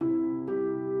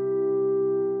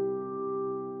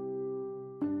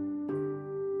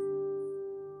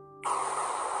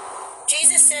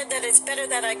said that it's better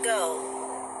that I go,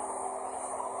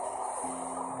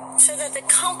 so that the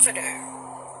Comforter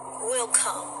will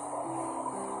come.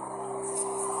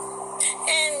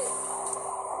 And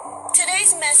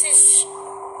today's message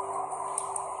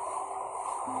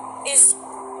is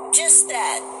just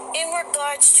that, in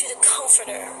regards to the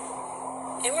Comforter,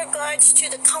 in regards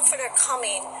to the Comforter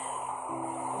coming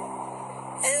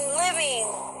and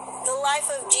living the life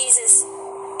of Jesus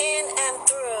in and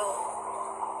through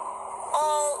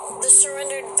all the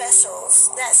surrendered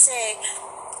vessels that say,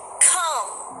 "Come,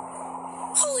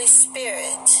 Holy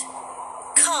Spirit,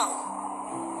 come."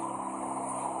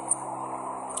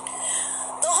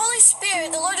 The Holy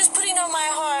Spirit, the Lord is putting on my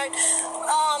heart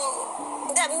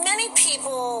that many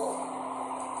people,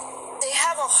 they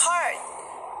have a heart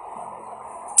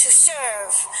to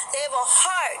serve. They have a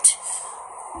heart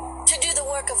to do the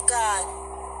work of God.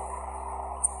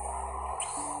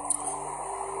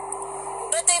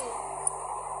 But they've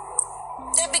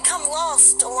become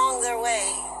lost along their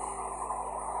way.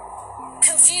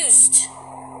 Confused.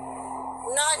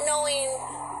 Not knowing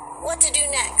what to do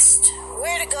next.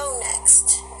 Where to go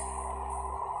next.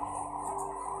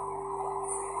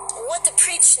 What to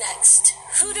preach next.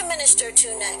 Who to minister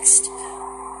to next.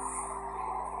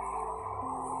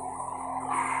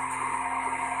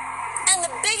 And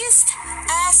the biggest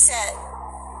asset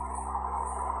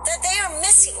that they are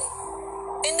missing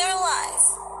in their life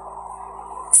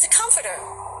is the Comforter.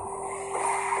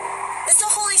 It's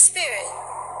the Holy Spirit.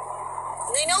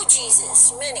 They know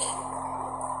Jesus, many.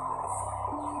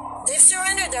 They've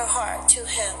surrendered their heart to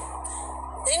Him.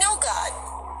 They know God,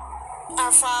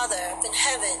 our Father in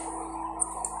heaven.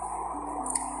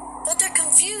 But they're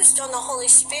confused on the Holy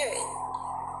Spirit.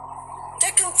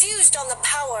 They're confused on the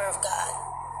power of God.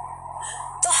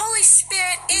 The Holy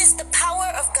Spirit is the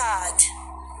power of God.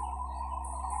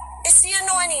 It's the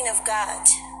anointing of God.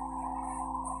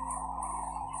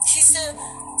 He's the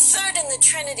third in the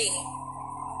Trinity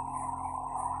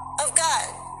of God.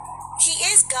 He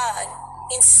is God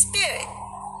in spirit.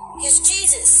 He is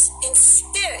Jesus in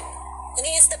spirit. And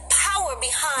He is the power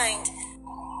behind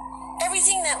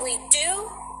everything that we do,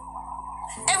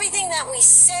 everything that we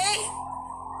say,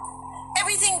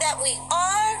 everything that we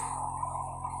are.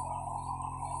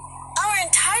 Our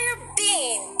entire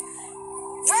being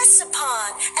rests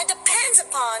upon and depends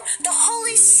upon the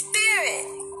Holy Spirit,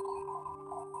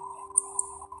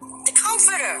 the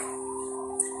Comforter,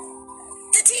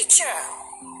 the Teacher,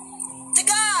 the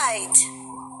Guide,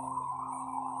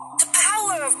 the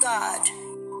power of God,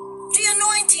 the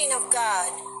anointing of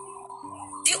God,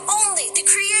 the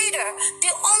Creator,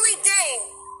 the only thing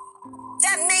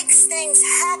that makes things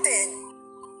happen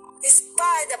is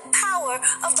by the power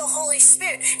of the Holy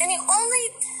Spirit. And the only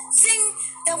thing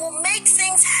that will make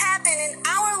things happen in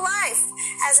our life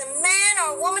as a man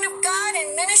or a woman of God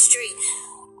in ministry.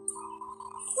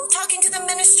 I'm talking to the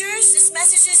ministers. This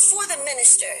message is for the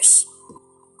ministers.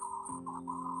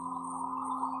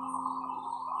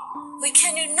 We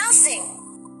can do nothing,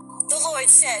 the Lord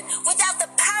said, without the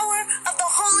power of the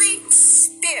Holy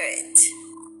Spirit.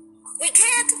 We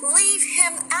can't leave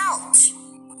Him out.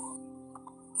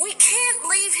 We can't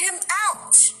leave Him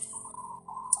out.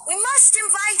 We must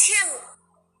invite Him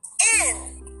in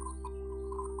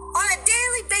on a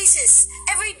daily basis.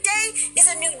 Every day is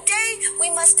a new day. We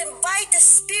must invite the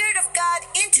Spirit of God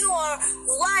into our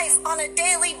life on a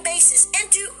daily basis,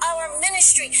 into our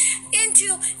ministry,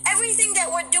 into everything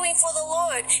that we're doing for the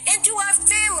Lord, into our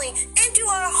family, into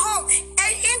our home,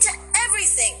 and into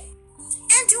everything,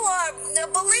 into the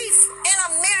belief in a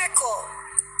miracle,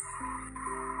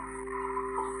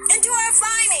 into our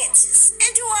finances,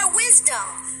 into our wisdom.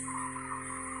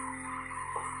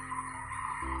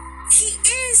 He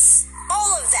is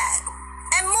all of that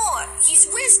and more. He's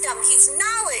wisdom, He's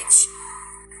knowledge,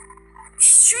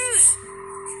 He's truth,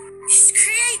 He's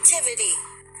creativity,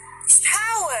 He's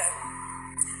power.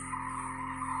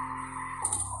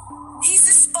 He's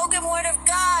the spoken word of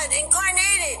God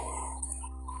incarnated.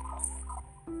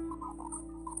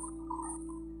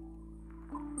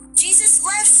 Jesus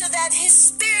left so that His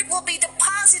Spirit will be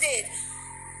deposited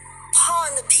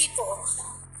upon the people,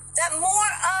 that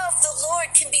more of the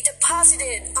Lord can be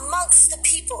deposited amongst the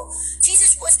people.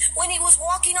 Jesus was, when He was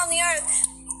walking on the earth,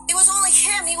 it was only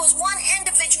Him. He was one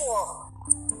individual.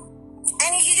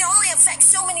 And He could only affect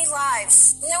so many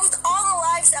lives. And there was all the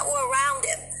lives that were around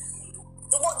Him.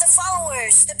 The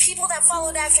followers, the people that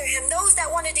followed after Him, those that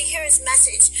wanted to hear His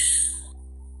message.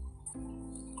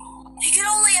 He could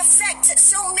only affect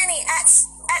so many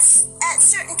at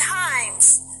certain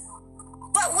times.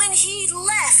 But when He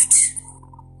left,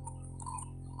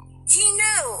 He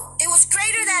knew it was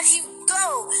greater that He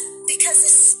go because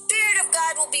the Spirit of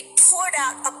God will be poured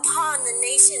out upon the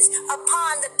nations,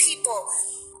 upon the people.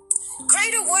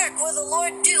 Greater work will the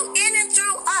Lord do in and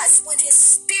through us when His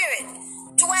Spirit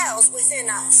dwells within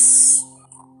us.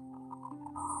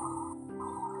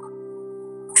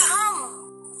 Come,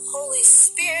 Holy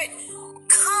Spirit,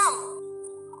 come.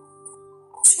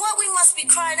 It's what we must be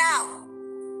crying out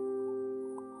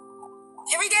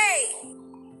every day,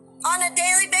 on a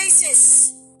daily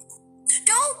basis.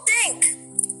 Don't think,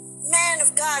 man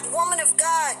of God, woman of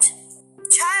God,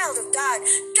 child of God,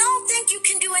 don't think you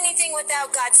can do anything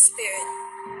without God's Spirit.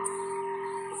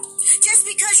 Just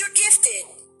because you're gifted,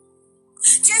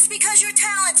 just because you're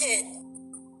talented,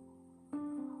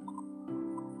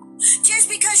 just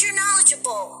because you're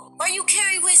knowledgeable or you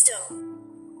carry wisdom,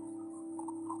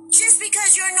 just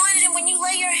because you're anointed and when you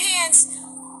lay your hands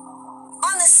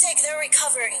on the sick, they're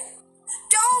recovering.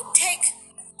 Don't take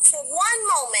for one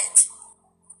moment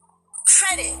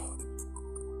credit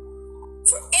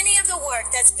for any of the work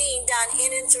that's being done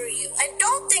in and through you. And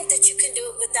don't think that you can do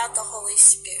it without the Holy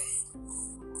Spirit.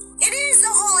 It is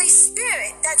the Holy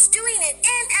Spirit that's doing it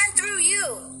in and through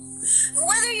you.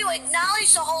 Whether you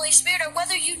acknowledge the Holy Spirit or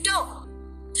whether you don't.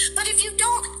 But if you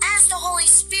don't ask the Holy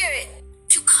Spirit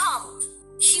to come,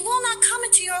 He will not come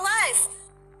into your life.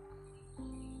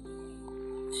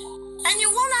 And you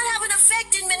will not have an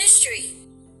effect in ministry.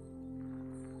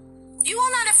 You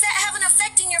will not have an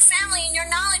effect in your family, in your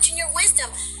knowledge, in your wisdom,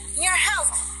 in your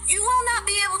health. You will not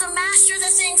be able to master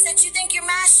the things that you think you're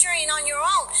mastering on your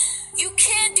own. You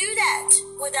can't do that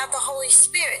without the Holy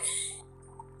Spirit.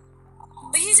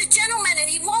 But He's a gentleman and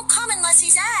He won't come unless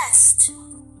He's asked.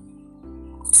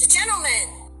 He's a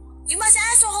gentleman. You must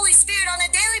ask the Holy Spirit on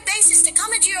a daily basis to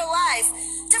come into your life,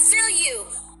 to fill you.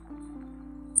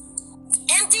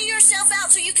 Empty yourself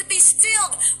out so you can be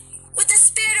filled with the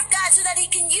Spirit of God so that He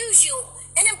can use you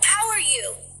and empower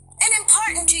you and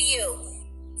impart into you.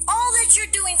 All that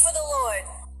you're doing for the Lord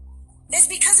is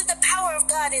because of the power of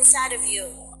God inside of you.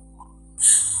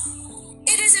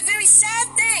 It is a very sad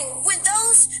thing when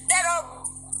those that are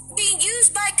being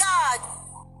used by God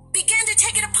begin to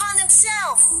take it upon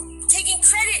themselves, taking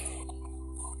credit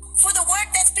for the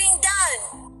work that's being done,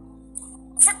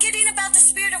 forgetting about the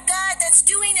Spirit of God that's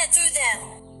doing it through them,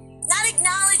 not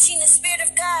acknowledging the Spirit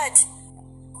of God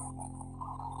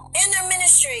in their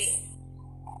ministry,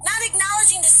 not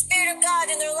acknowledging the Spirit of God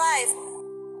in their life.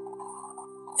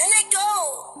 And they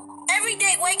go every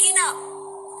day waking up,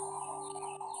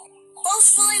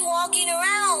 boastfully walking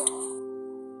around.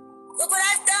 Look what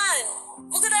I've done.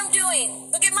 Look what I'm doing.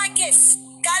 Look at my gifts.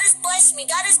 God has blessed me.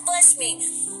 God has blessed me.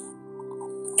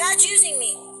 God's using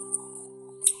me.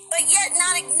 But yet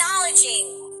not acknowledging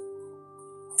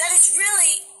that it's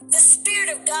really the Spirit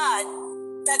of God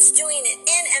that's doing it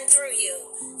in and through you.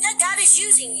 Yeah, God is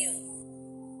using you,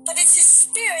 but it's His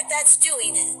Spirit that's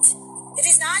doing it. It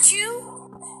is not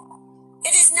you.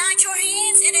 It is not your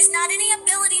hands. It is not any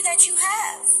ability that you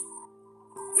have.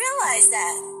 Realize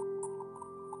that.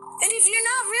 And if you're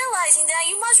not realizing that,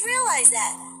 you must realize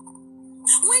that.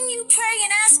 When you pray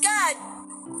and ask God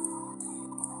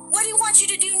what He wants you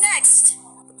to do next,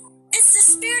 it's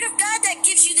the Spirit of God that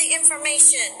gives you the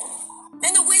information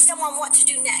and the wisdom on what to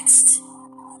do next.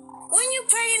 When you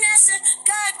pray and ask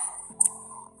God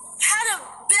how to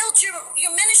build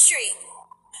your ministry,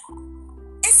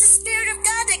 it's the Spirit of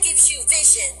God that gives you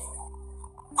vision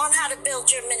on how to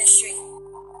build your ministry.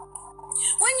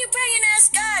 When you pray and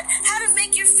ask God how to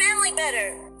make your family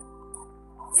better,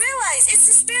 realize it's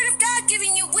the Spirit of God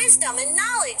giving you wisdom and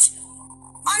knowledge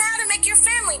on how to make your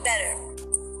family better.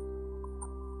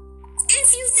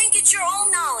 If you think it's your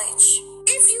own knowledge,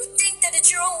 if you think that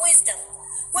it's your own wisdom,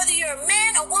 whether you're a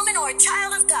man, a woman, or a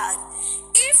child of God,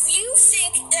 if you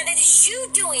think that it is you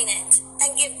doing it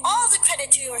and give all the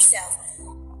credit to yourself,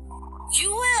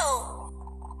 you will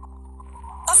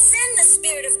offend the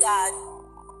Spirit of God,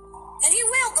 and He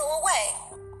will go away.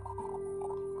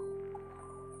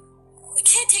 We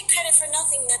can't take credit for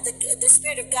nothing that the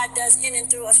Spirit of God does in and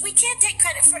through us. We can't take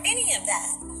credit for any of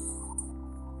that.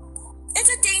 It's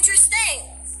a dangerous thing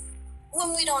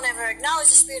when we don't ever acknowledge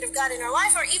the Spirit of God in our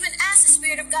life or even ask the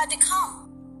Spirit of God to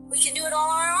come. We can do it all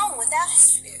on our own without His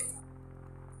Spirit.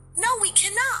 No, we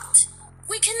cannot.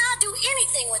 We cannot do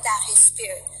anything without His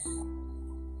Spirit.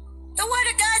 The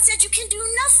Word of God said you can do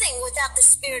nothing without the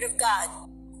Spirit of God.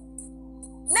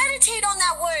 Meditate on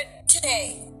that word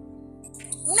today.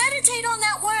 Meditate on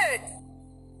that word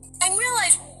and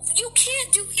realize you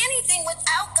can't do anything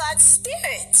without God's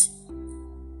Spirit.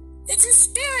 It's His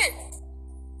Spirit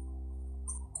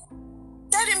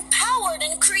that empowered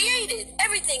and created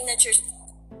everything that you're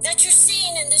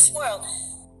seeing in this world.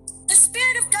 The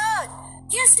Spirit of God,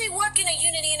 yes, they work in a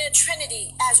unity and a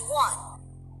trinity as one.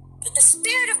 But the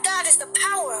Spirit of God is the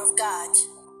power of God,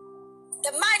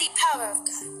 the mighty power of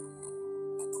God.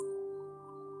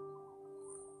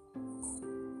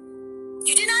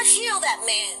 You did not heal that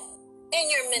man in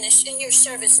your ministry, in your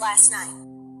service last night.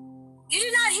 You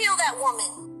did not heal that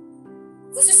woman.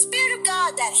 It was the Spirit of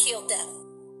God that healed them.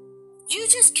 You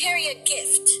just carry a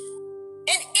gift.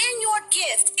 And in your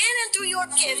gift, in and through your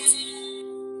gift,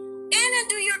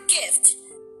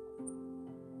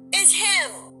 is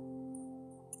Him.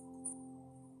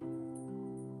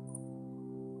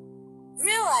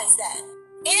 Realize that.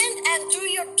 In and through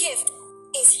your gift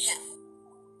is Him.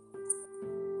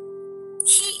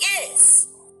 He is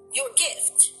your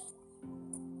gift.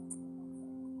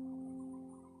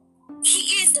 He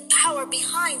is the power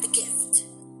behind the gift.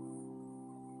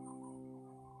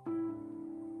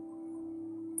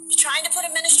 You're trying to put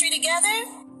a ministry together?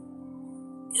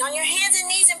 Get on your hands and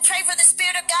knees and pray for the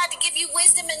Spirit of God to give you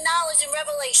wisdom and knowledge and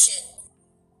revelation.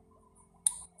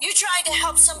 You trying to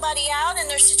help somebody out in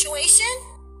their situation?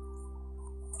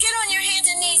 Get on your hands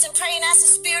and knees and pray and ask the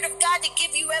Spirit of God to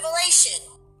give you revelation,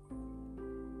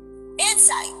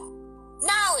 insight,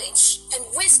 knowledge, and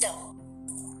wisdom.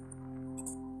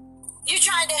 You're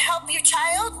trying to help your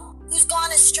child who's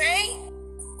gone astray,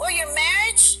 or your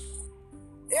marriage,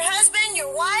 your husband,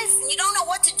 your wife, and you don't know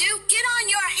what to do. Get on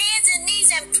your hands and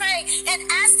knees and pray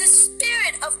and ask the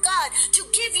Spirit of God to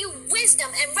give you wisdom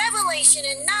and revelation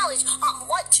and knowledge on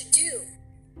what to do.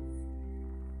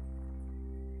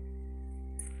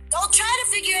 Don't try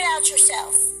to figure it out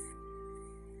yourself.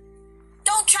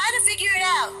 Don't try to figure it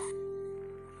out.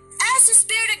 Ask the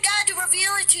Spirit of God to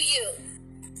reveal it to you.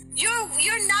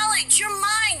 Your knowledge, your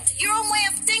mind, your own way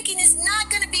of thinking is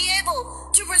not going to be able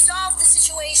to resolve the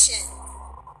situation.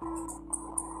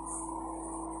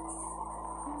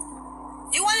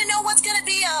 You want to know what's going to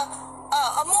be a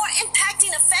more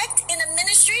impacting effect in the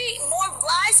ministry? More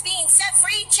lives being set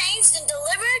free, changed, and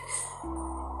delivered,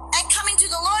 and coming to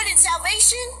the Lord in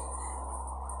salvation?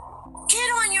 Get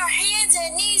on your hands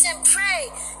and knees and pray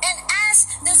and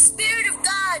ask the Spirit of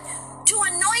God to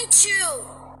anoint you.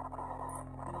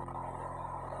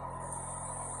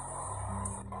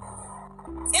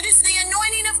 It is the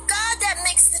anointing of God that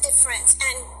makes the difference,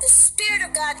 and the Spirit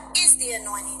of God is the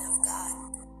anointing of God.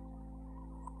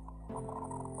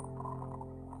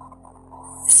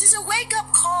 This is a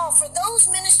wake-up call for those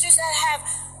ministers that have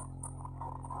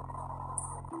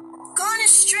gone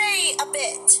astray a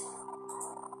bit,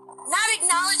 not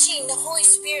acknowledging the Holy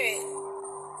Spirit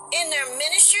in their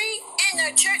ministry, in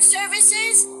their church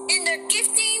services, in their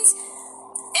giftings,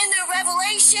 in their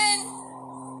revelation.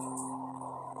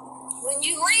 When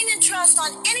you lean and trust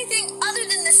on anything other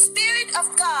than the Spirit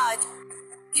of God,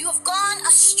 you have gone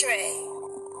astray.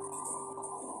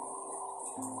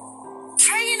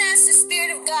 Pray and ask the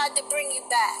Spirit of God to bring you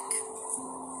back.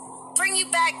 Bring you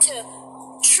back to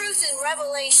truth and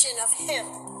revelation of Him.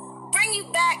 Bring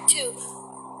you back to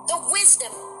the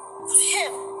wisdom of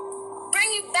Him. Bring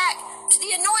you back to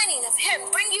the anointing of Him.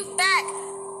 Bring you back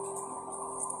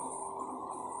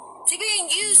to being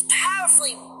used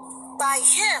powerfully by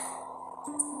Him.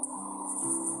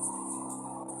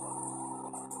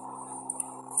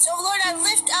 So, Lord, I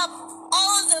lift up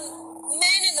all of the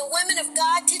men and the women of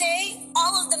God today,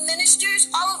 all of the ministers,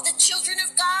 all of the children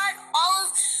of God, all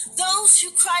of those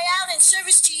who cry out in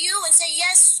service to you and say,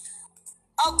 yes,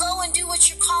 I'll go and do what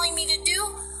you're calling me to do.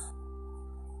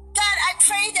 God, I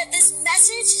pray that this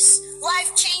message is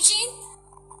life-changing.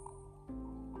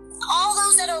 All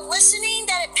those that are listening,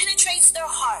 that it penetrates their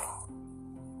heart.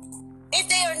 If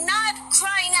they are not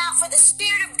crying out for the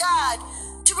Spirit of God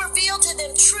to reveal to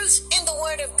them truth in the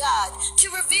Word of God, to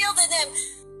reveal to them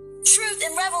truth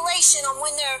and revelation on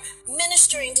when they're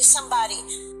ministering to somebody,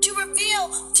 to reveal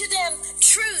to them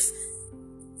truth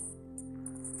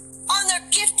on their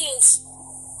giftings,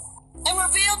 and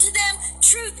reveal to them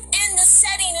truth in the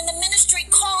setting, in the ministry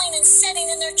calling and setting,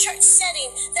 in their church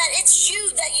setting, that it's you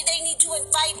that they need to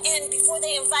invite in before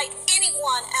they invite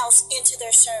anyone else into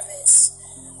their service.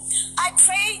 I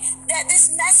pray that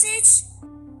this message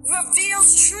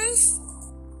reveals truth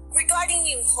regarding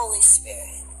you, Holy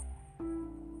Spirit.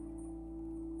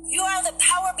 You are the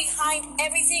power behind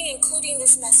everything, including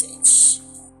this message.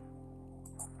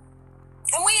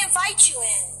 And we invite you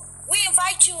in. We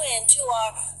invite you into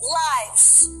our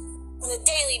lives on a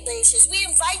daily basis. We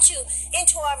invite you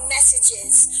into our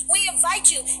messages. We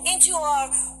invite you into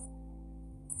our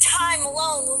time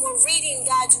alone when we're reading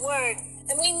God's Word.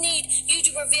 And we need you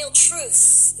to reveal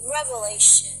truth and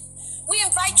revelation. We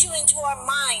invite you into our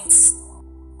minds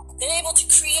and able to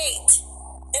create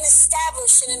and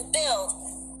establish and build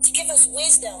to give us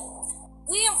wisdom.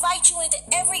 We invite you into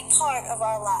every part of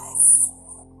our life.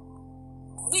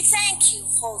 We thank you,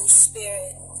 Holy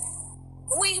Spirit.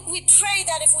 We pray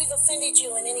that if we've offended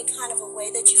you in any kind of a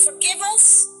way, that you forgive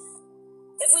us.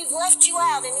 If we've left you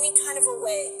out in any kind of a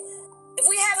way, if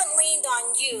we haven't leaned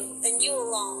on you and you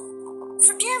alone,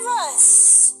 forgive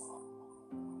us.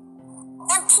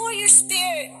 And pour your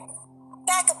Spirit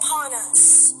back upon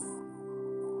us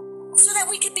so that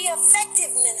we could be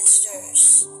effective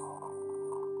ministers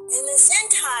in this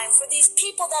end time for these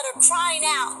people that are crying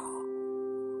out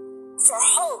for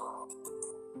hope,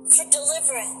 for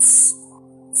deliverance,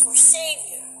 for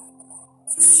Savior,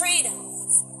 for freedom,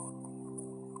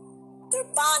 their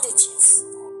bondages.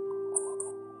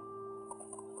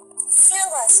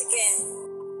 Fill us again.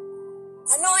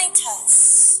 Anoint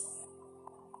us.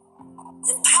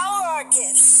 Empower our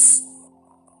gifts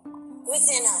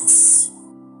within us.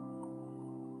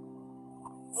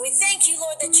 We thank you,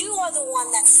 Lord, that you are the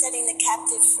one that's setting the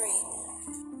captive free.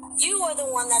 You are the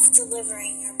one that's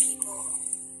delivering your people.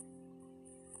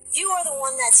 You are the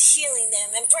one that's healing them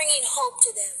and bringing hope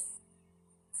to them.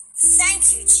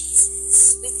 Thank you,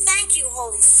 Jesus. We thank you,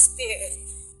 Holy Spirit.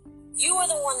 You are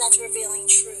the one that's revealing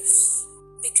truth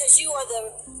because you are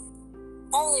the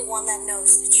only one that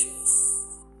knows the truth.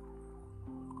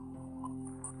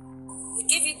 We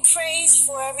give you praise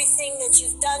for everything that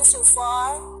you've done so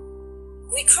far.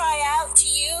 We cry out to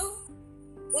you.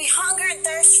 We hunger and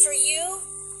thirst for you.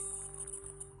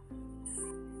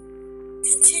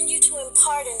 Continue to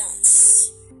impart in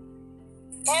us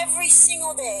every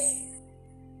single day.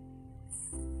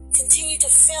 Continue to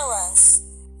fill us,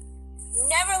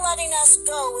 never letting us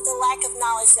go with a lack of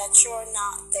knowledge that you're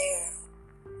not there.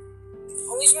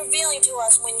 Always revealing to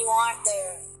us when you aren't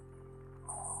there.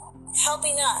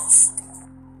 Helping us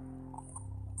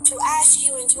to ask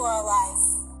you into our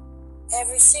life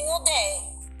every single day.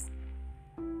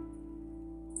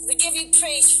 We give you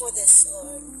praise for this,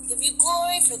 Lord. We give you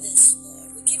glory for this,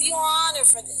 Lord. We give you honor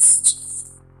for this,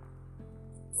 Jesus.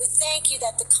 We thank you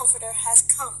that the Comforter has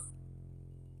come.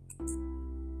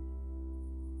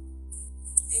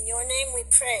 In your name we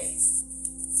pray.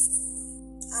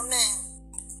 Amen.